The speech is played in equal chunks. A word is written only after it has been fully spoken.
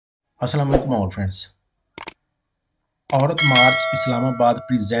Assalamu alaikum all friends. Aurat March Islamabad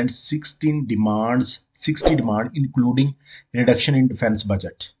presents 60 demand including reduction in defense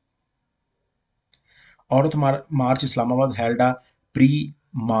budget. March Islamabad held a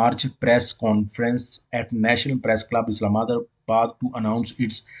pre-March press conference at National Press Club Islamabad to announce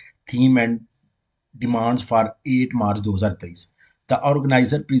its theme and demands for 8 March 2023. The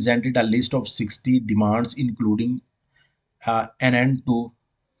organizer presented a list of 60 demands including an end to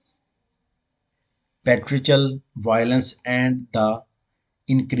patriarchal violence and the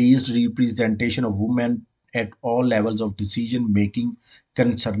increased representation of women at all levels of decision making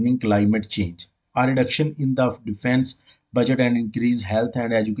concerning climate change, a reduction in the defense budget and increased health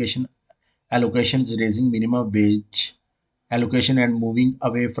and education allocations, raising minimum wage allocation and moving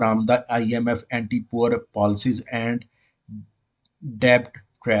away from the IMF anti-poor policies and debt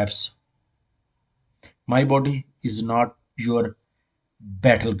traps. My body is not your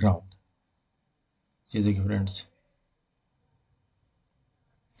battleground. ये देखिए friends.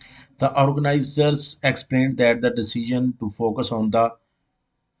 The organizers explained that the decision to focus on the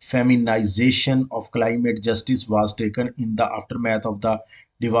feminization of climate justice was taken in the aftermath of the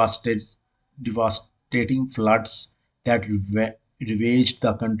devastating floods that ravaged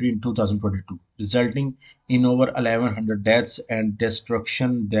the country in 2022, resulting in over 1,100 deaths and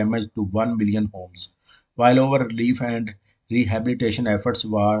destruction damage to 1 million homes. While over relief and rehabilitation efforts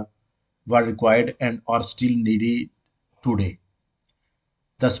were required and are still needed today,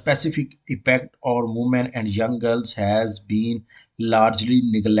 the specific impact on women and young girls has been largely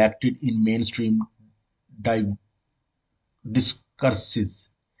neglected in mainstream di- discourses.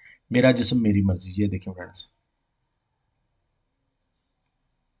 मेरा जिस्म मेरी मर्जी, ये देखें friends.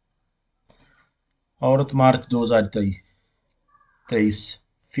 औरत मार्च 2023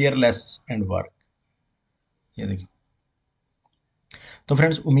 fearless and work. ये देखिए. तो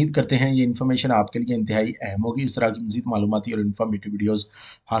फ्रेंड्स उम्मीद करते हैं ये इन्फॉर्मेशन आपके लिए इंतहाई अहम होगी. इस तरह की मज़ीद मालूमाती और इन्फॉर्मेटिव वीडियोस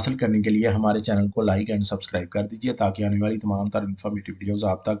हासिल करने के लिए हमारे चैनल को लाइक एंड सब्सक्राइब कर दीजिए ताकि आने वाली तमाम तर इन्फॉर्मेटिव वीडियोस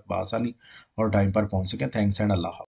आप तक बआसानी और टाइम पर पहुंच सकें. थैंक्स एंड अल्लाह हाफ़िज़.